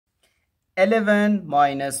11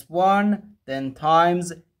 minus 1, then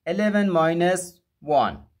times 11 minus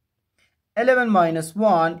 1. 11 minus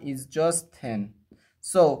 1 is just 10.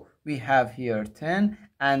 So we have here 10,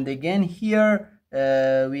 and again here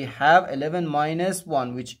we have 11 minus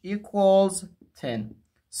 1, which equals 10.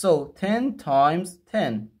 So 10 times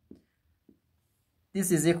 10.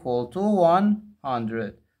 This is equal to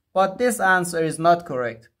 100. But this answer is not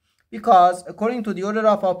correct, because according to the order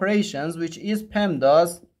of operations, which is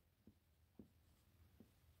PEMDAS,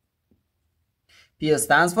 P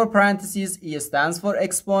stands for parentheses, E stands for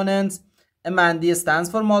exponents, M and D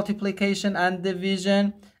stands for multiplication and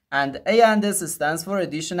division, and A and S stands for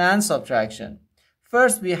addition and subtraction.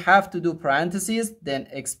 First, we have to do parentheses, then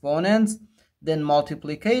exponents, then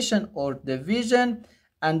multiplication or division,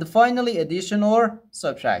 and finally addition or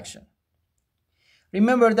subtraction.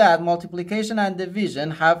 Remember that multiplication and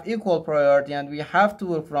division have equal priority, and we have to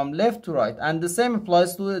work from left to right, and the same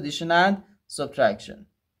applies to addition and subtraction.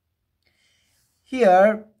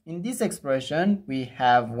 Here in this expression we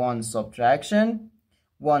have one subtraction,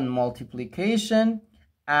 one multiplication,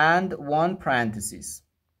 and one parenthesis.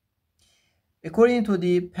 According to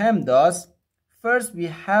the PEMDAS, first we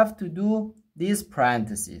have to do these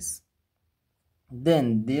parentheses,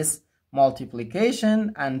 then this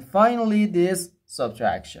multiplication, and finally this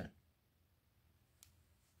subtraction.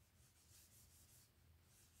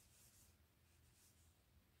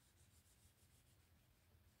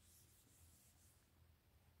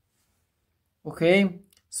 Okay,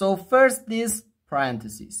 so first these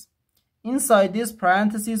parentheses. Inside this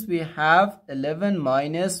parentheses we have 11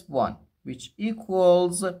 minus 1, which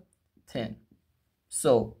equals 10.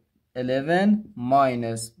 So 11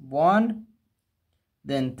 minus 1,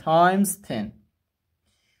 then times 10.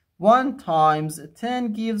 1 times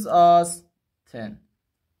 10 gives us 10.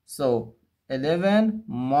 So 11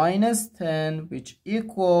 minus 10, which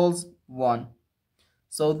equals 1.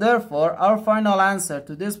 So therefore our final answer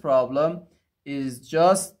to this problem is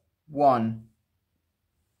just 1.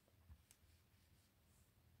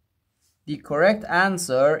 The correct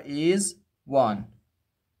answer is 1.